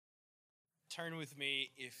Turn with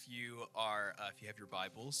me if you have your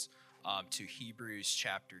Bibles, to Hebrews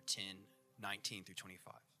chapter 10, 19 through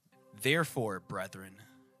 25. Therefore, brethren,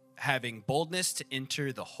 having boldness to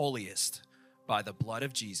enter the holiest by the blood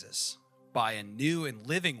of Jesus, by a new and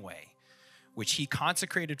living way, which he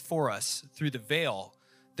consecrated for us through the veil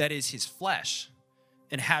that is his flesh,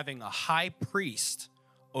 and having a high priest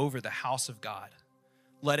over the house of God,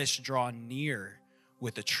 let us draw near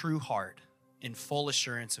with a true heart in full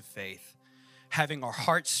assurance of faith, having our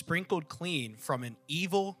hearts sprinkled clean from an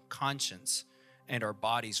evil conscience and our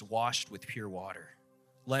bodies washed with pure water.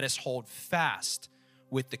 Let us hold fast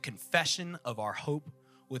with the confession of our hope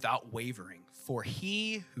without wavering, for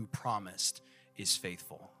he who promised is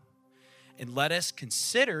faithful. And let us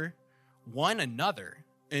consider one another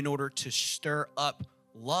in order to stir up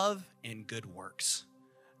love and good works,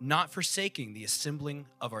 not forsaking the assembling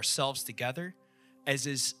of ourselves together, as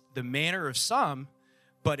is the manner of some,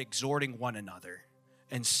 but exhorting one another,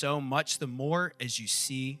 and so much the more as you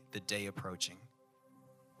see the day approaching.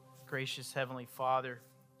 Gracious Heavenly Father,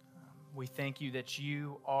 we thank you that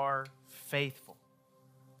you are faithful.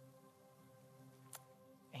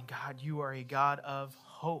 And God, you are a God of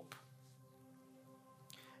hope.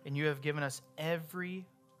 And you have given us every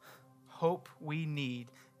hope we need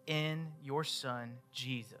in your Son,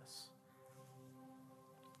 Jesus.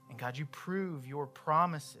 And God, you prove your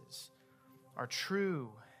promises are true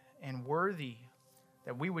and worthy,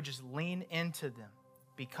 that we would just lean into them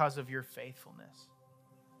because of your faithfulness.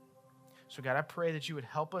 So God, I pray that you would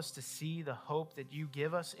help us to see the hope that you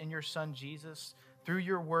give us in your Son Jesus through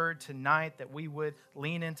your word tonight, that we would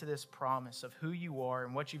lean into this promise of who you are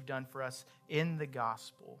and what you've done for us in the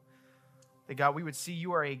gospel. That God, we would see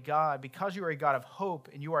you are a God, because you are a God of hope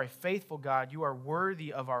and you are a faithful God, you are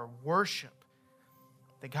worthy of our worship.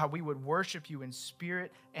 That God, we would worship you in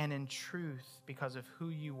spirit and in truth because of who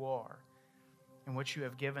you are and what you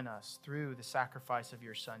have given us through the sacrifice of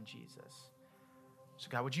your Son, Jesus. So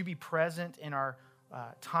God, would you be present in our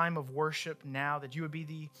time of worship now, that you would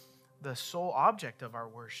be the sole object of our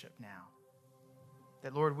worship now.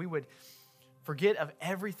 That, Lord, we would forget of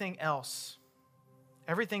everything else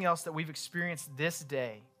that we've experienced this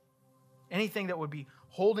day, anything that would be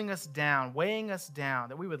holding us down, weighing us down,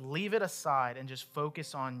 that we would leave it aside and just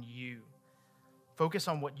focus on you. Focus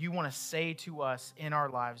on what you want to say to us in our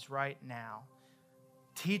lives right now.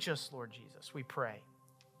 Teach us, Lord Jesus, we pray.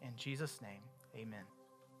 In Jesus' name, amen.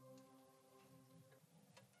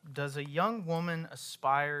 Does a young woman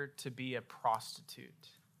aspire to be a prostitute,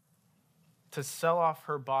 to sell off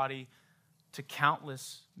her body to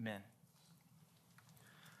countless men?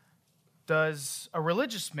 Does a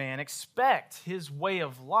religious man expect his way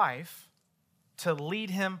of life to lead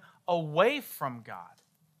him away from God,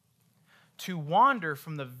 to wander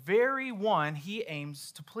from the very one he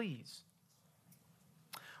aims to please?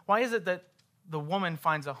 Why is it that the woman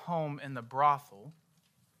finds a home in the brothel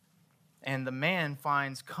and the man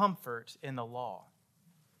finds comfort in the law?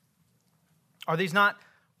 Are these not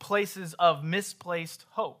places of misplaced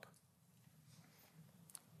hope?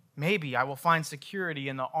 Maybe I will find security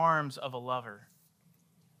in the arms of a lover.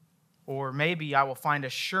 Or maybe I will find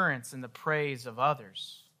assurance in the praise of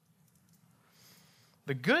others.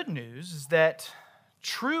 The good news is that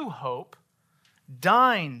true hope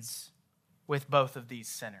dines with both of these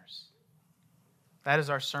sinners. That is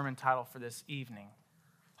our sermon title for this evening.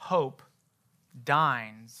 Hope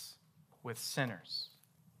dines with sinners.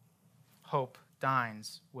 Hope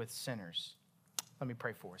dines with sinners. Let me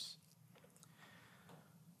pray for us.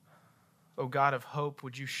 O God of hope,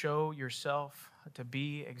 would you show yourself to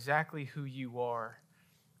be exactly who you are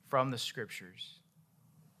from the Scriptures?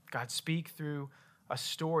 God, speak through a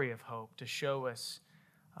story of hope to show us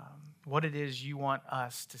what it is you want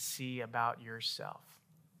us to see about yourself.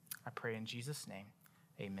 I pray in Jesus' name,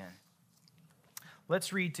 amen.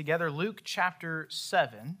 Let's read together Luke chapter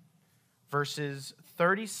 7, verses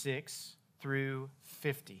 36 through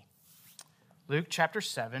 50. Luke chapter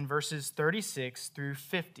 7, verses 36 through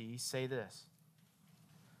 50 say this.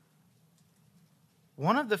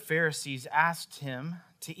 One of the Pharisees asked him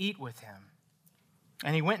to eat with him,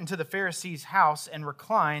 and he went into the Pharisee's house and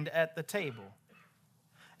reclined at the table.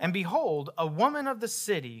 And behold, a woman of the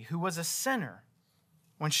city who was a sinner,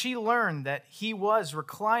 when she learned that he was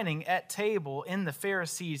reclining at table in the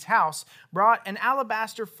Pharisee's house, brought an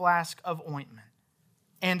alabaster flask of ointment,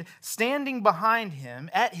 and standing behind him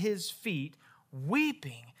at his feet,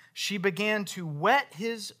 weeping, she began to wet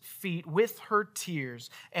his feet with her tears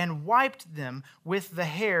and wiped them with the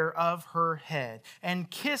hair of her head and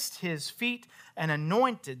kissed his feet and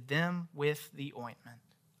anointed them with the ointment.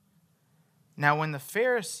 Now when the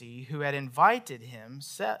Pharisee who had invited him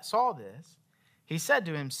saw this, he said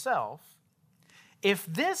to himself, "If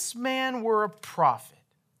this man were a prophet,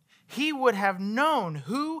 he would have known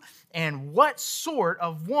who and what sort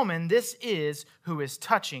of woman this is who is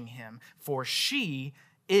touching him, for she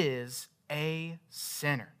is a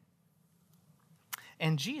sinner."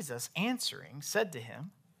 And Jesus, answering, said to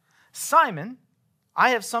him, "Simon, I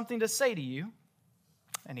have something to say to you."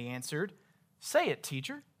 And he answered, "Say it,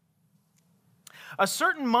 teacher." A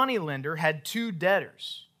certain moneylender had 2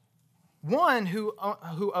 debtors, one who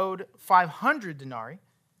owed 500 denarii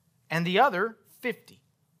and the other 50.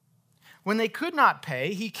 When they could not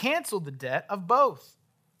pay, he canceled the debt of both.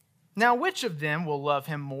 Now, which of them will love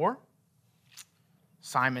him more?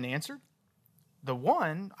 Simon answered, "The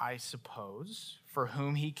one, I suppose, for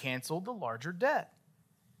whom he canceled the larger debt."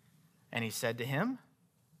 And he said to him,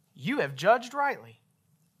 "You have judged rightly."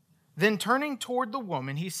 Then turning toward the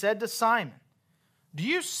woman, he said to Simon, "Do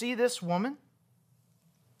you see this woman?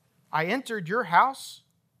 I entered your house.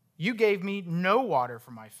 You gave me no water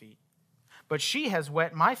for my feet, but she has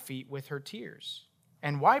wet my feet with her tears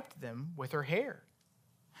and wiped them with her hair.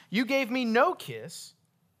 You gave me no kiss,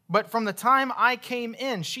 but from the time I came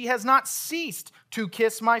in, she has not ceased to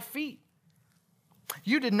kiss my feet.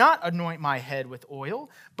 You did not anoint my head with oil,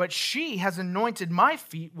 but she has anointed my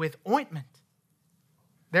feet with ointment.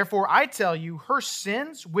 Therefore, I tell you, her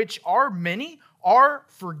sins, which are many, are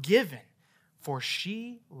forgiven, for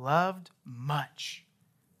she loved much.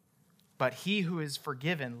 But he who is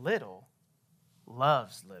forgiven little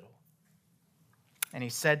loves little." And he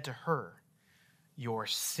said to her, "Your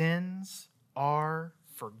sins are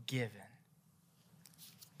forgiven."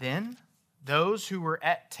 Then those who were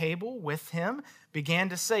at table with him began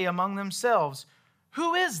to say among themselves,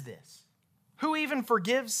 "Who is this? Who even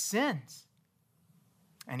forgives sins?"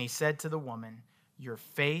 And he said to the woman, "Your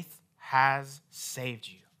faith has saved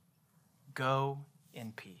you. Go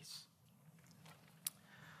in peace."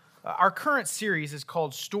 Our current series is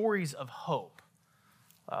called Stories of Hope.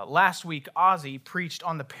 Last week, Ozzy preached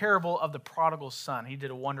on the parable of the prodigal son. He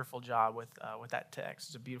did a wonderful job with that text.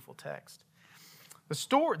 It's a beautiful text.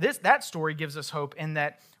 That story gives us hope in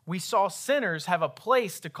that we saw sinners have a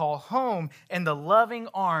place to call home in the loving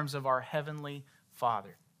arms of our Heavenly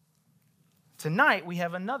Father. Tonight, we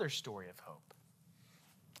have another story of hope.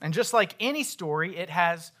 And just like any story, it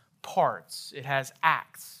has parts. It has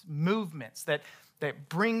acts, movements that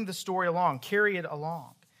bring the story along, carry it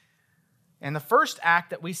along. And the first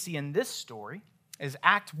act that we see in this story is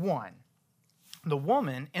Act 1. The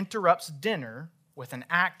woman interrupts dinner with an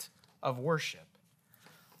act of worship.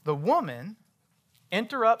 The woman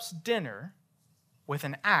interrupts dinner with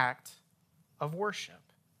an act of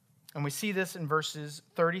worship. And we see this in verses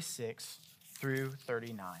 36 through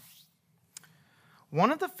 39.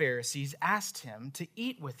 One of the Pharisees asked him to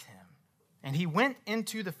eat with him, and he went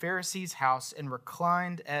into the Pharisee's house and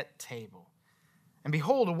reclined at table. And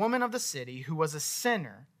behold, a woman of the city who was a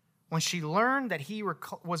sinner, when she learned that he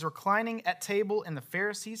was reclining at table in the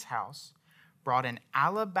Pharisee's house, brought an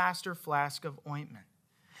alabaster flask of ointment,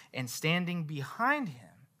 and standing behind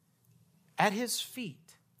him at his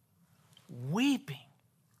feet, weeping,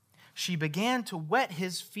 she began to wet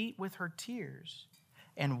his feet with her tears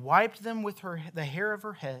and wiped them with the hair of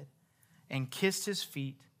her head and kissed his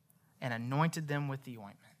feet and anointed them with the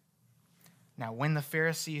ointment. Now, when the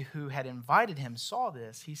Pharisee who had invited him saw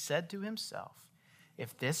this, he said to himself,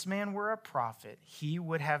 "If this man were a prophet, he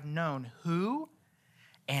would have known who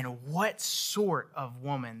and what sort of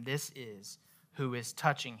woman this is who is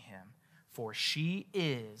touching him, for she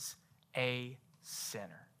is a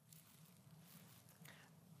sinner."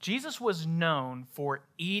 Jesus was known for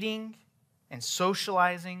eating and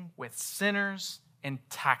socializing with sinners and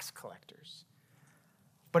tax collectors.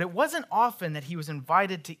 But it wasn't often that he was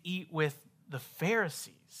invited to eat with the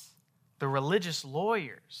Pharisees, the religious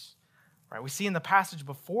lawyers. Right? We see in the passage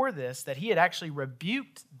before this that he had actually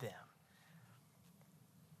rebuked them.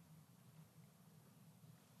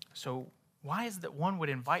 So why is it that one would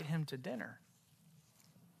invite him to dinner?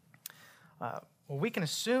 Well, we can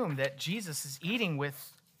assume that Jesus is eating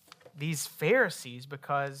with these Pharisees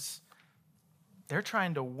because they're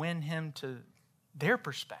trying to win him to their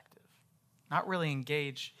perspective, not really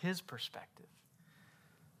engage his perspective.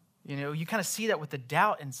 You know, you kind of see that with the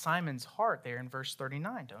doubt in Simon's heart there in verse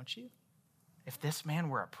 39, don't you? If this man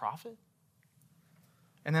were a prophet?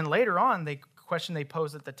 And then later on, the question they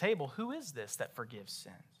pose at the table, who is this that forgives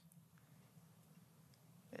sins?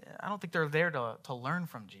 I don't think they're there to learn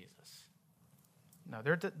from Jesus. No,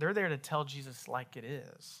 they're there to tell Jesus like it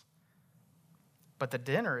is. But the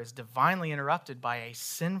dinner is divinely interrupted by a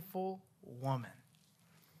sinful woman.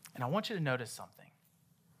 And I want you to notice something.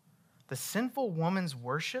 The sinful woman's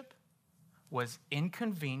worship was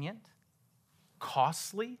inconvenient,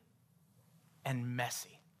 costly, and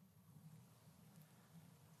messy.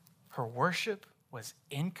 Her worship was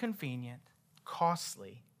inconvenient,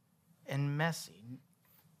 costly, and messy.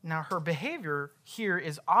 Now, her behavior here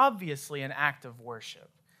is obviously an act of worship.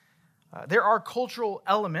 There are cultural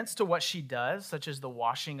elements to what she does, such as the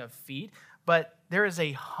washing of feet, but there is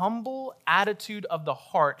a humble attitude of the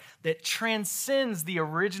heart that transcends the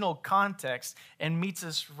original context and meets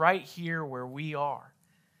us right here where we are.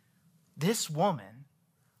 This woman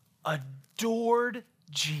adored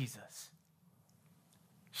Jesus.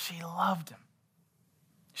 She loved him.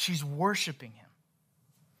 She's worshiping him.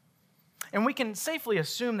 And we can safely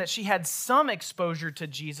assume that she had some exposure to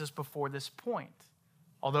Jesus before this point,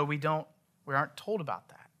 although we aren't told about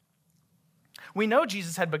that. We know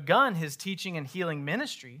Jesus had begun his teaching and healing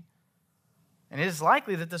ministry, and it is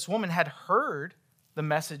likely that this woman had heard the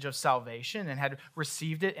message of salvation and had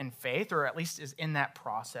received it in faith, or at least is in that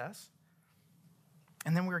process.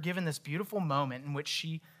 And then we were given this beautiful moment in which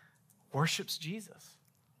she worships Jesus.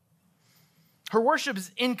 Her worship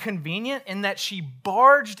is inconvenient in that she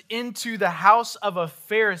barged into the house of a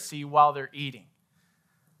Pharisee while they're eating.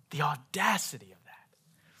 The audacity of that.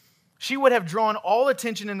 She would have drawn all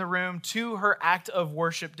attention in the room to her act of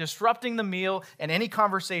worship, disrupting the meal and any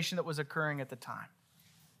conversation that was occurring at the time.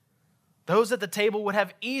 Those at the table would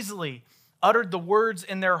have easily uttered the words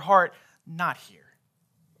in their heart, "Not here,"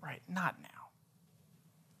 right? Not now.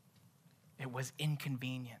 It was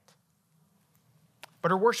inconvenient. But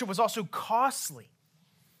her worship was also costly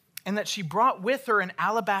in that she brought with her an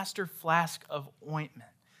alabaster flask of ointment.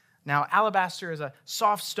 Now, alabaster is a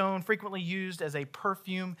soft stone frequently used as a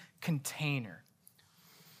perfume container.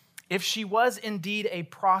 If she was indeed a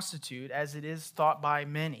prostitute, as it is thought by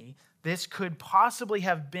many, this could possibly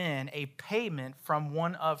have been a payment from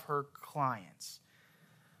one of her clients.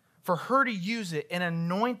 For her to use it in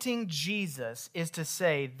anointing Jesus is to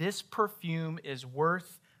say, this perfume is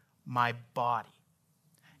worth my body.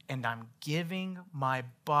 And I'm giving my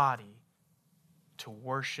body to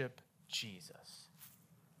worship Jesus.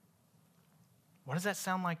 What does that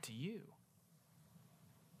sound like to you?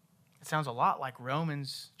 It sounds a lot like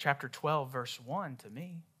Romans chapter 12, verse 1 to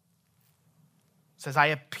me. It says, I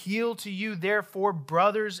appeal to you, therefore,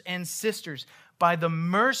 brothers and sisters, by the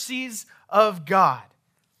mercies of God,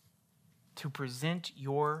 to present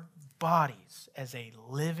your bodies as a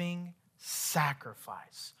living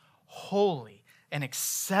sacrifice, holy and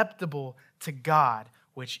acceptable to God,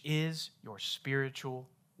 which is your spiritual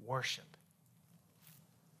worship.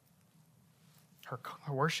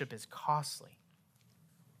 Her worship is costly.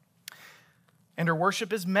 And her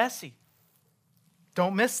worship is messy.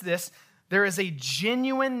 Don't miss this. There is a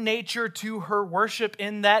genuine nature to her worship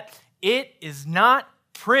in that it is not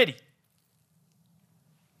pretty.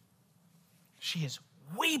 She is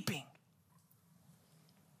weeping.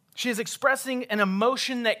 She is expressing an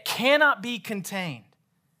emotion that cannot be contained.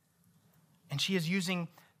 And she is using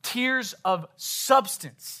tears of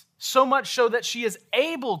substance, so much so that she is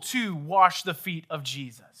able to wash the feet of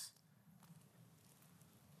Jesus.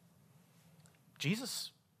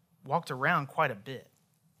 Jesus walked around quite a bit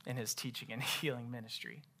in his teaching and healing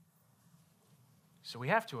ministry. So we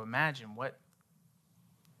have to imagine what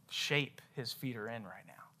shape his feet are in right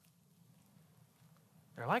now.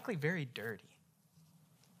 They're likely very dirty.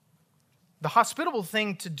 The hospitable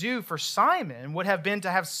thing to do for Simon would have been to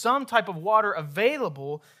have some type of water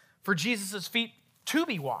available for Jesus' feet to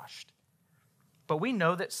be washed. But we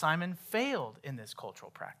know that Simon failed in this cultural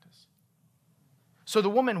practice. So the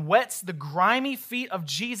woman wets the grimy feet of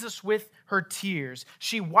Jesus with her tears.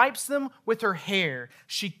 She wipes them with her hair.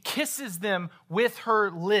 She kisses them with her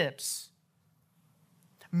lips.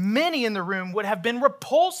 Many in the room would have been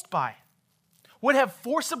repulsed by it, would have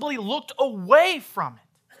forcibly looked away from it.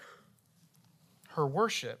 Her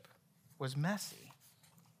worship was messy.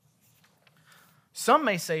 Some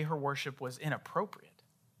may say her worship was inappropriate.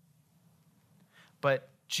 But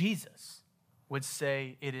Jesus would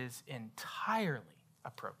say it is entirely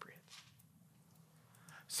appropriate.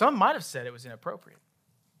 Some might have said it was inappropriate.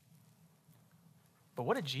 But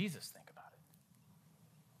what did Jesus think about it?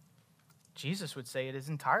 Jesus would say it is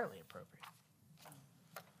entirely appropriate.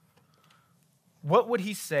 What would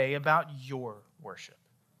he say about your worship?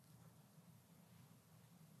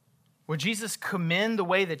 Would Jesus commend the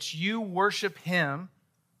way that you worship him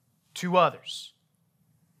to others?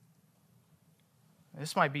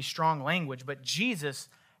 This might be strong language, but Jesus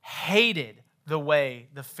hated the way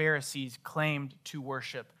the Pharisees claimed to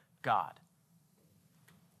worship God.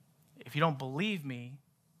 If you don't believe me,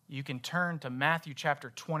 you can turn to Matthew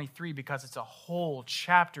chapter 23 because it's a whole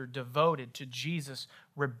chapter devoted to Jesus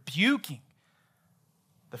rebuking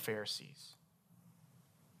the Pharisees.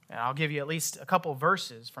 And I'll give you at least a couple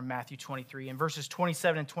verses from Matthew 23. In verses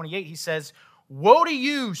 27 and 28, he says, "Woe to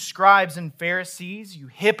you, scribes and Pharisees, you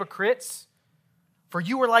hypocrites! For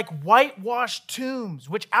you are like whitewashed tombs,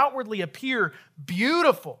 which outwardly appear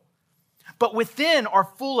beautiful, but within are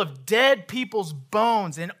full of dead people's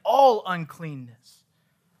bones and all uncleanness.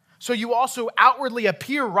 So you also outwardly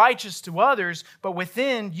appear righteous to others, but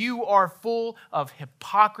within you are full of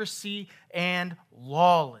hypocrisy and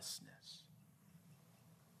lawlessness."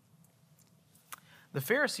 The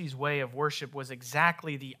Pharisees' way of worship was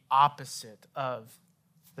exactly the opposite of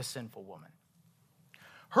the sinful woman.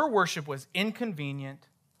 Her worship was inconvenient,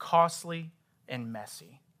 costly, and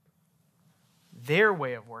messy. Their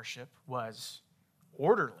way of worship was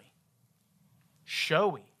orderly,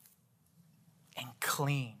 showy, and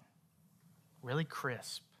clean, really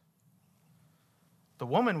crisp. The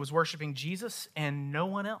woman was worshiping Jesus and no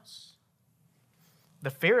one else. The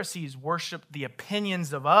Pharisees worshiped the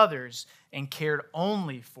opinions of others and cared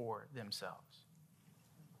only for themselves.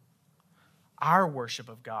 Our worship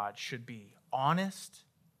of God should be honest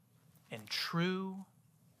and true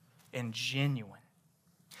and genuine.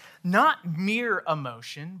 Not mere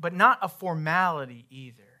emotion, but not a formality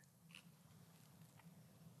either.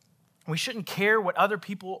 We shouldn't care what other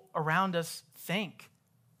people around us think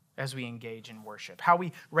as we engage in worship. How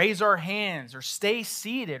we raise our hands or stay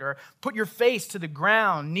seated or put your face to the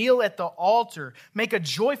ground, kneel at the altar, make a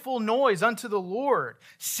joyful noise unto the Lord,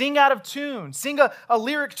 sing out of tune, sing a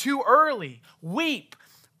lyric too early, weep,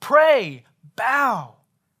 pray, bow.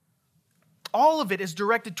 All of it is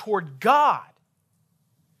directed toward God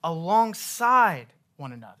alongside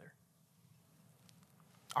one another.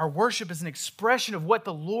 Our worship is an expression of what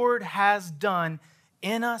the Lord has done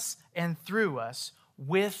in us and through us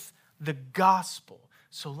with the gospel.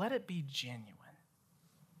 So let it be genuine.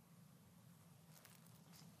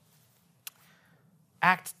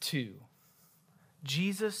 Act 2.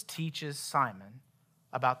 Jesus teaches Simon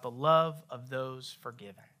about the love of those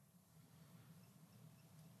forgiven.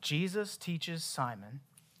 Jesus teaches Simon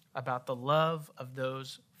about the love of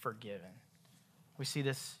those forgiven. We see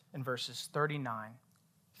this in verses 39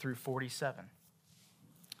 through 47.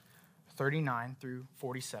 39 through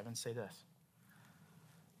 47 say this.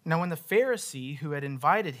 Now, when the Pharisee who had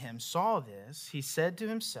invited him saw this, he said to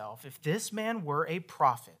himself, "If this man were a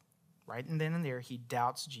prophet," right and then and there, he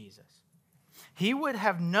doubts Jesus, "he would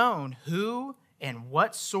have known who and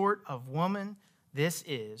what sort of woman this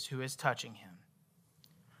is who is touching him,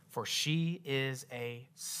 for she is a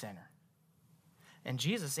sinner." And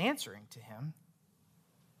Jesus answering to him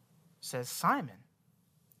says, "Simon,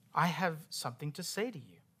 I have something to say to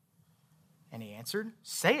you." And he answered,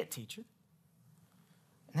 "Say it, teacher."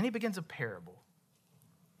 And then he begins a parable.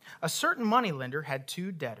 A certain moneylender had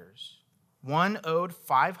two debtors. One owed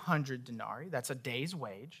 500 denarii, that's a day's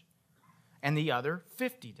wage, and the other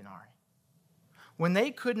 50 denarii. When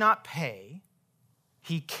they could not pay,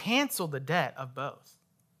 he canceled the debt of both.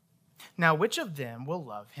 Now, which of them will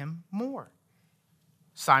love him more?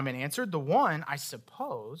 Simon answered, "The one, I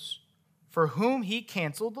suppose, for whom he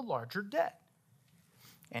canceled the larger debt."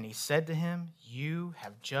 And he said to him, "You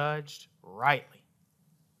have judged rightly."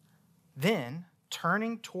 Then,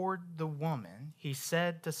 turning toward the woman, he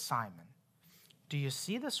said to Simon, "Do you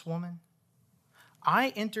see this woman? I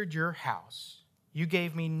entered your house. You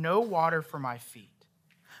gave me no water for my feet,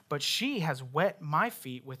 but she has wet my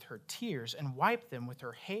feet with her tears and wiped them with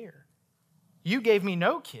her hair. You gave me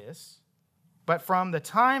no kiss, but from the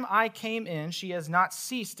time I came in, she has not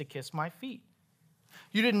ceased to kiss my feet.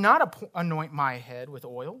 You did not anoint my head with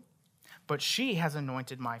oil, but she has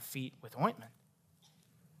anointed my feet with ointment.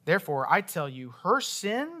 Therefore, I tell you, her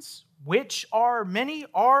sins, which are many,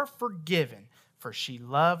 are forgiven, for she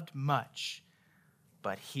loved much.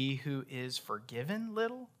 But he who is forgiven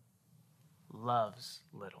little loves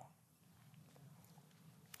little."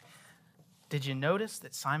 Did you notice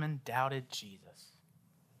that Simon doubted Jesus?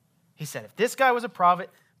 He said, if this guy was a prophet,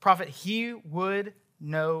 he would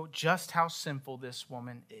know just how sinful this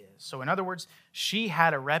woman is. So in other words, she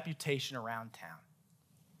had a reputation around town.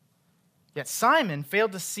 Yet Simon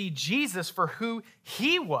failed to see Jesus for who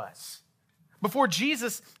he was before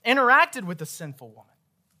Jesus interacted with the sinful woman.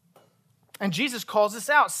 And Jesus calls this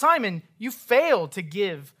out. "Simon, you failed to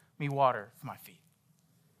give me water for my feet.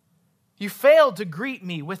 You failed to greet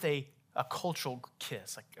me with a cultural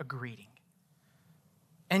kiss, like a greeting.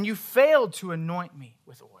 And you failed to anoint me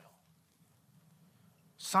with oil."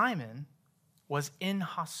 Simon was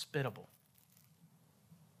inhospitable.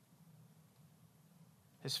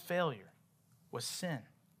 His failure was sin.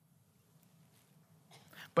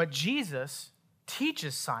 But Jesus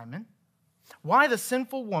teaches Simon why the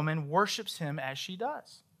sinful woman worships him as she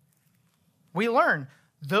does. We learn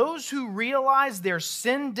those who realize their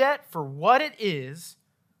sin debt for what it is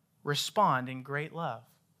respond in great love.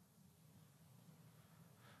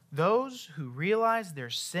 Those who realize their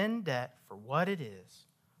sin debt for what it is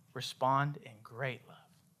respond in great love.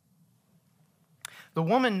 The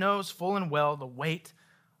woman knows full and well the weight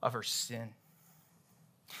of her sin.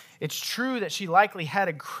 It's true that she likely had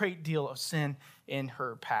a great deal of sin in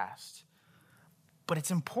her past. But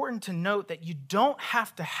it's important to note that you don't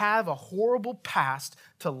have to have a horrible past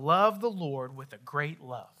to love the Lord with a great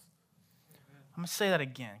love. I'm going to say that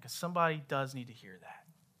again because somebody does need to hear that.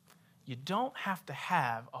 You don't have to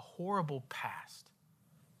have a horrible past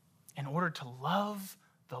in order to love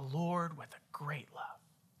the Lord with a great love.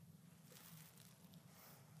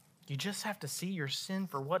 You just have to see your sin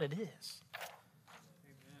for what it is.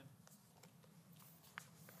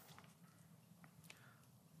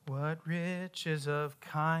 What riches of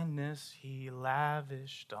kindness he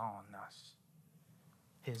lavished on us.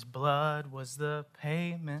 His blood was the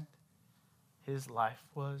payment. His life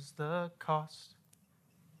was the cost.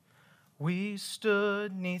 We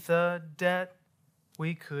stood 'neath a debt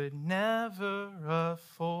we could never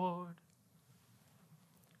afford.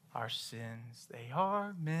 Our sins, they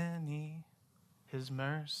are many. His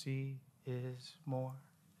mercy is more.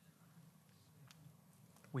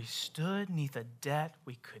 We stood 'neath a debt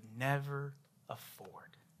we could never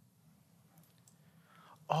afford.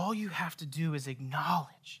 All you have to do is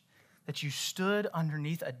acknowledge that you stood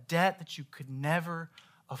underneath a debt that you could never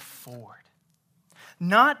afford.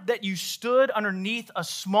 Not that you stood underneath a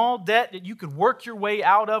small debt that you could work your way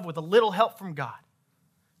out of with a little help from God.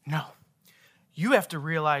 No. You have to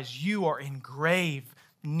realize you are in grave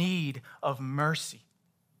need of mercy.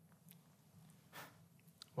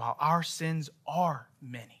 While our sins are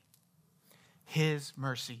many, his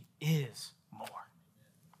mercy is more.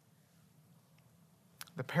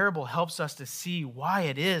 The parable helps us to see why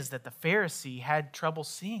it is that the Pharisee had trouble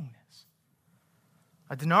seeing this.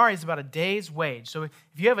 A denarii is about a day's wage. So if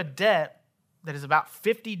you have a debt that is about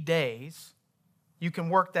 50 days, you can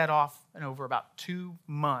work that off in over about 2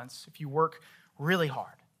 months if you work really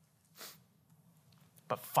hard.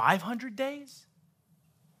 But 500 days?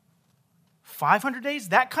 500 days?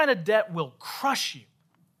 That kind of debt will crush you.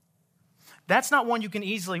 That's not one you can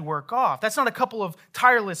easily work off. That's not a couple of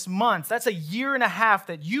tireless months. That's a year and a half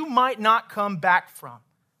that you might not come back from.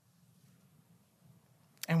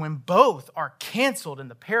 And when both are canceled in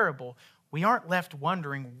the parable, we aren't left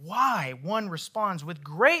wondering why one responds with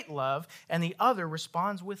great love and the other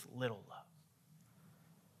responds with little love.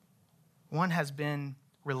 One has been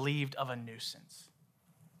relieved of a nuisance,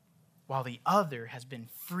 while the other has been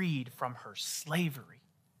freed from her slavery.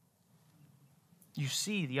 You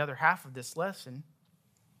see, the other half of this lesson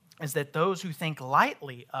is that those who think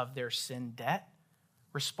lightly of their sin debt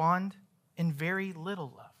respond in very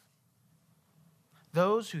little love.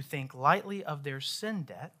 Those who think lightly of their sin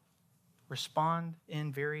debt respond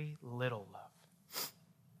in very little love.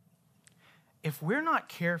 If we're not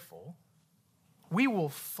careful, we will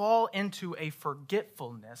fall into a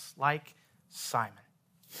forgetfulness like Simon.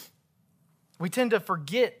 We tend to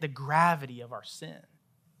forget the gravity of our sin.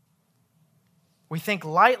 We think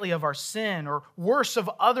lightly of our sin, or worse, of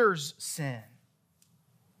others' sin.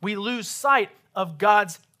 We lose sight of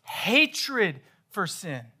God's hatred for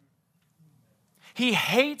sin. He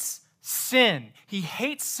hates sin. He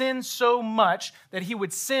hates sin so much that he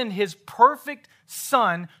would send his perfect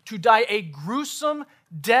Son to die a gruesome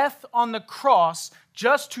death on the cross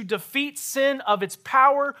just to defeat sin of its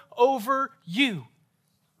power over you.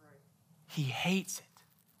 He hates it.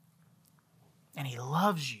 And he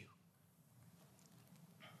loves you.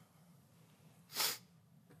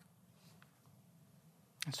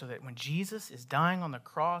 And so that when Jesus is dying on the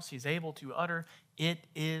cross, he's able to utter, "It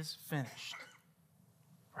is finished."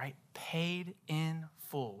 Right? Paid in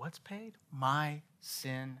full. What's paid? My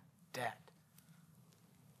sin debt.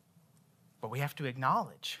 But we have to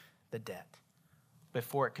acknowledge the debt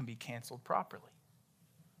before it can be canceled properly.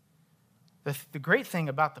 The great thing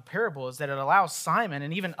about the parable is that it allows Simon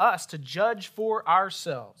and even us to judge for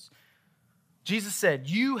ourselves. Jesus said,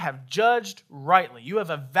 "You have judged rightly. You have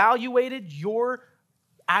evaluated your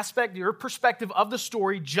aspect, your perspective of the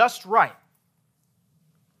story just right.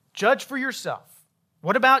 Judge for yourself.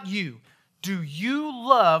 What about you? Do you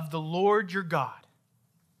love the Lord your God?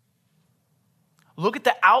 Look at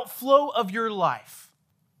the outflow of your life.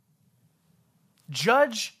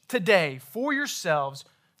 Judge today for yourselves.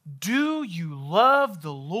 Do you love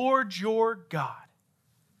the Lord your God?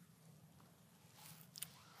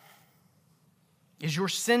 Is your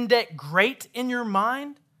sin debt great in your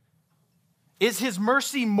mind? Is his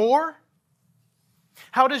mercy more?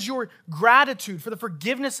 How does your gratitude for the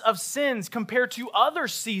forgiveness of sins compare to other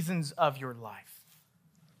seasons of your life?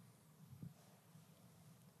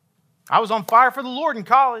 I was on fire for the Lord in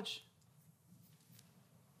college.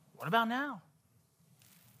 What about now?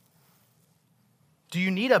 Do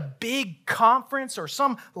you need a big conference or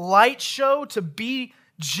some light show to be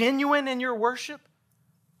genuine in your worship?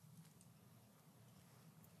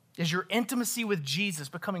 Is your intimacy with Jesus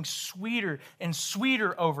becoming sweeter and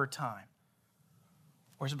sweeter over time?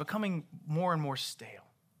 Or is it becoming more and more stale?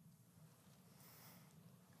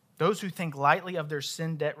 Those who think lightly of their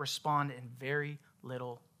sin debt respond in very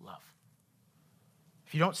little love.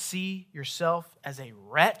 If you don't see yourself as a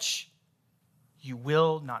wretch, you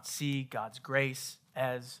will not see God's grace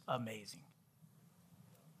as amazing.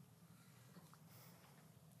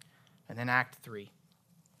 And then Act 3.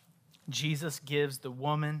 Jesus gives the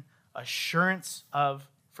woman assurance of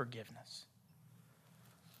forgiveness.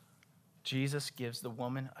 Jesus gives the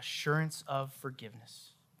woman assurance of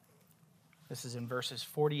forgiveness. This is in verses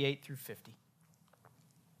 48 through 50.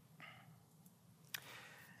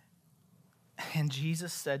 And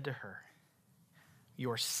Jesus said to her,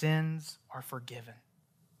 "Your sins are forgiven."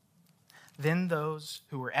 Then those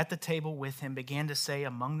who were at the table with him began to say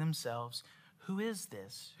among themselves, "Who is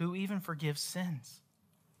this who even forgives sins?"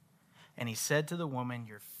 And he said to the woman,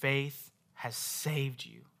 "Your faith has saved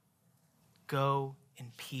you. Go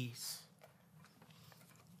in peace."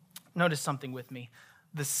 Notice something with me.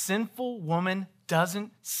 The sinful woman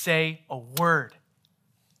doesn't say a word.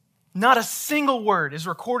 Not a single word is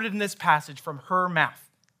recorded in this passage from her mouth.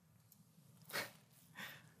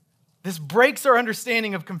 This breaks our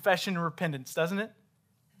understanding of confession and repentance, doesn't it?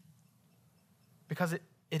 Because it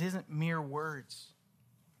isn't mere words.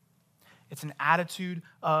 It's an attitude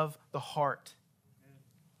of the heart.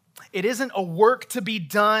 It isn't a work to be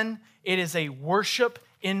done. It is a worship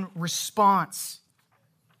in response.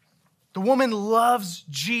 The woman loves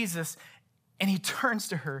Jesus, and he turns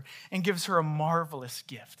to her and gives her a marvelous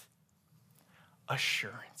gift.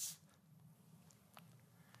 Assurance.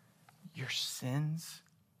 Your sins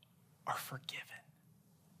are forgiven.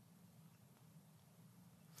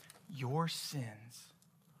 Your sins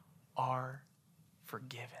are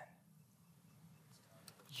forgiven.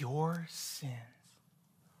 Your sins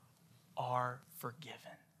are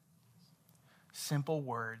forgiven. Simple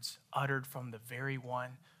words uttered from the very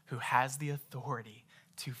one who has the authority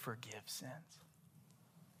to forgive sins.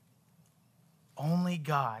 Only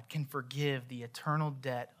God can forgive the eternal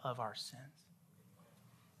debt of our sins.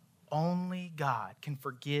 Only God can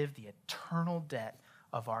forgive the eternal debt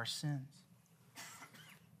of our sins.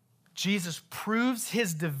 Jesus proves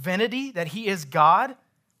his divinity, that he is God,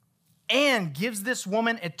 and gives this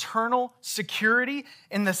woman eternal security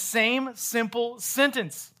in the same simple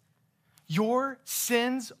sentence. Your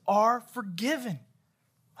sins are forgiven.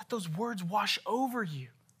 Let those words wash over you.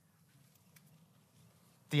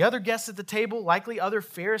 The other guests at the table, likely other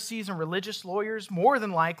Pharisees and religious lawyers, more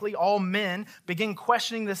than likely all men, begin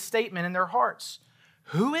questioning this statement in their hearts.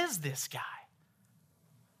 Who is this guy?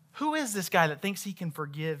 Who is this guy that thinks he can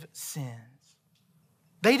forgive sins?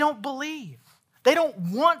 They don't believe. They don't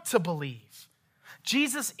want to believe.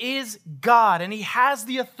 Jesus is God, and he has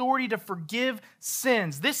the authority to forgive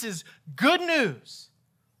sins. This is good news,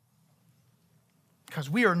 because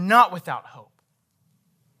we are not without hope.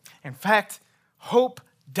 In fact, hope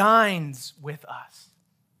dines with us.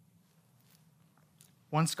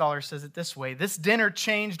 One scholar says it this way: this dinner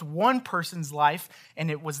changed one person's life, and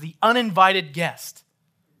it was the uninvited guest.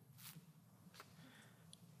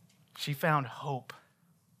 She found hope.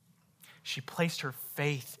 She placed her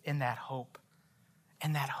faith in that hope,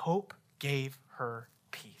 and that hope gave her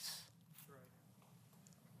peace.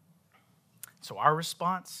 So our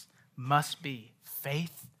response must be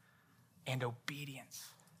faith and obedience.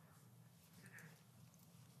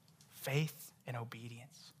 Faith and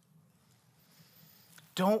obedience.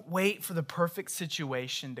 Don't wait for the perfect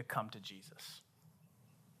situation to come to Jesus.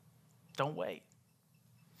 Don't wait.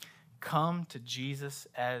 Come to Jesus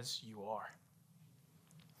as you are.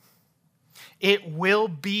 It will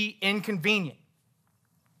be inconvenient.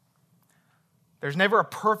 There's never a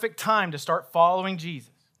perfect time to start following Jesus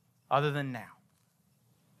other than now.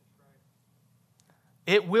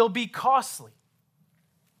 It will be costly.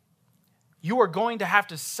 You are going to have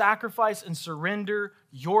to sacrifice and surrender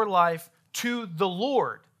your life to the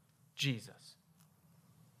Lord Jesus.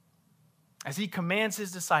 As he commands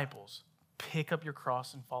his disciples, pick up your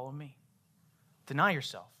cross and follow me. Deny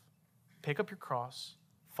yourself. Pick up your cross,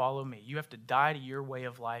 follow me. You have to die to your way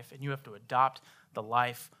of life, and you have to adopt the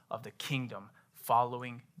life of the kingdom,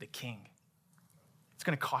 following the King. It's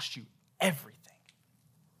going to cost you everything.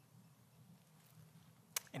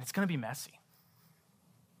 And it's going to be messy.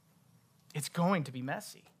 It's going to be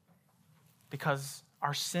messy because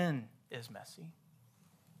our sin is messy.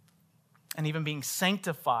 And even being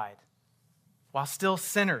sanctified while still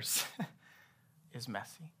sinners is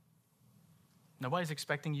messy. Nobody's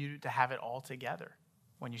expecting you to have it all together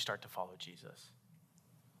when you start to follow Jesus.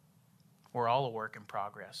 We're all a work in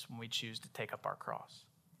progress when we choose to take up our cross.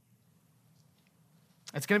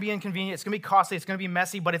 It's going to be inconvenient, it's going to be costly, it's going to be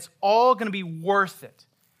messy, but it's all going to be worth it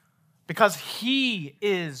because he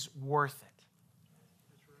is worth it.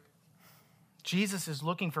 Jesus is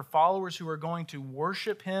looking for followers who are going to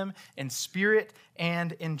worship him in spirit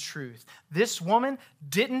and in truth. This woman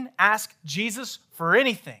didn't ask Jesus for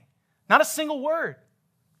anything, not a single word.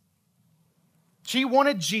 She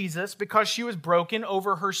wanted Jesus because she was broken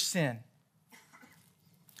over her sin.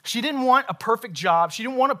 She didn't want a perfect job. She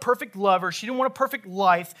didn't want a perfect lover. She didn't want a perfect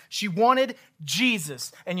life. She wanted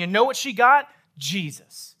Jesus. And you know what she got?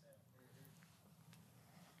 Jesus.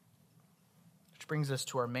 Which brings us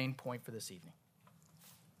to our main point for this evening.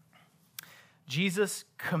 Jesus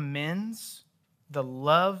commends the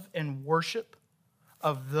love and worship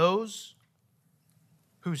of those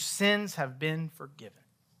whose sins have been forgiven.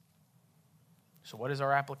 So what is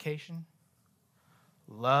our application?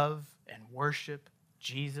 Love and worship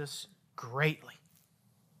Jesus greatly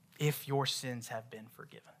if your sins have been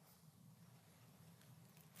forgiven.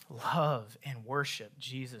 Love and worship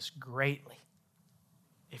Jesus greatly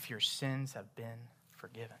if your sins have been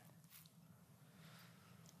forgiven.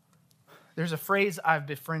 There's a phrase I've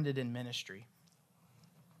befriended in ministry.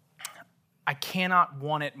 I cannot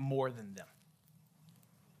want it more than them.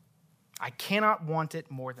 I cannot want it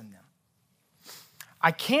more than them.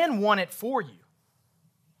 I can want it for you.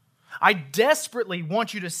 I desperately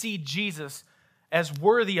want you to see Jesus as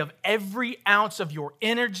worthy of every ounce of your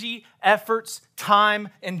energy, efforts, time,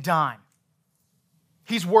 and dime.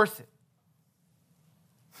 He's worth it.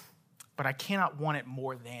 But I cannot want it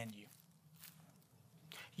more than you.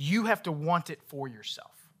 You have to want it for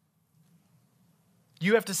yourself.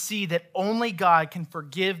 You have to see that only God can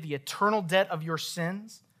forgive the eternal debt of your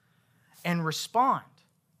sins and respond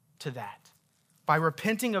to that by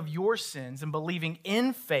repenting of your sins and believing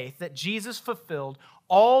in faith that Jesus fulfilled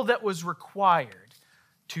all that was required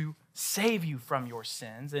to save you from your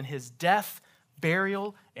sins in his death,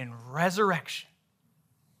 burial, and resurrection.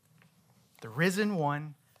 The risen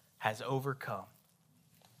one has overcome.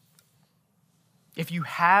 If you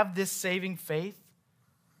have this saving faith,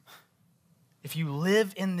 if you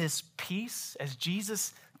live in this peace, as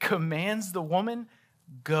Jesus commands the woman,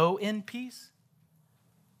 go in peace,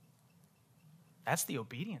 that's the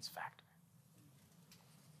obedience factor.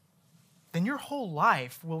 Then your whole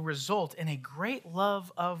life will result in a great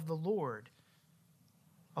love of the Lord,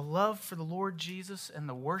 a love for the Lord Jesus and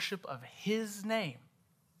the worship of his name.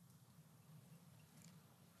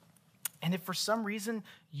 And if for some reason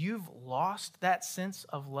you've lost that sense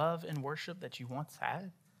of love and worship that you once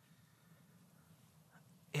had,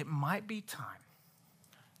 it might be time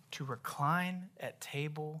to recline at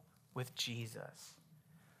table with Jesus,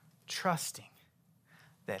 trusting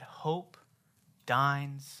that hope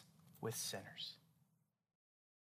dines with sinners.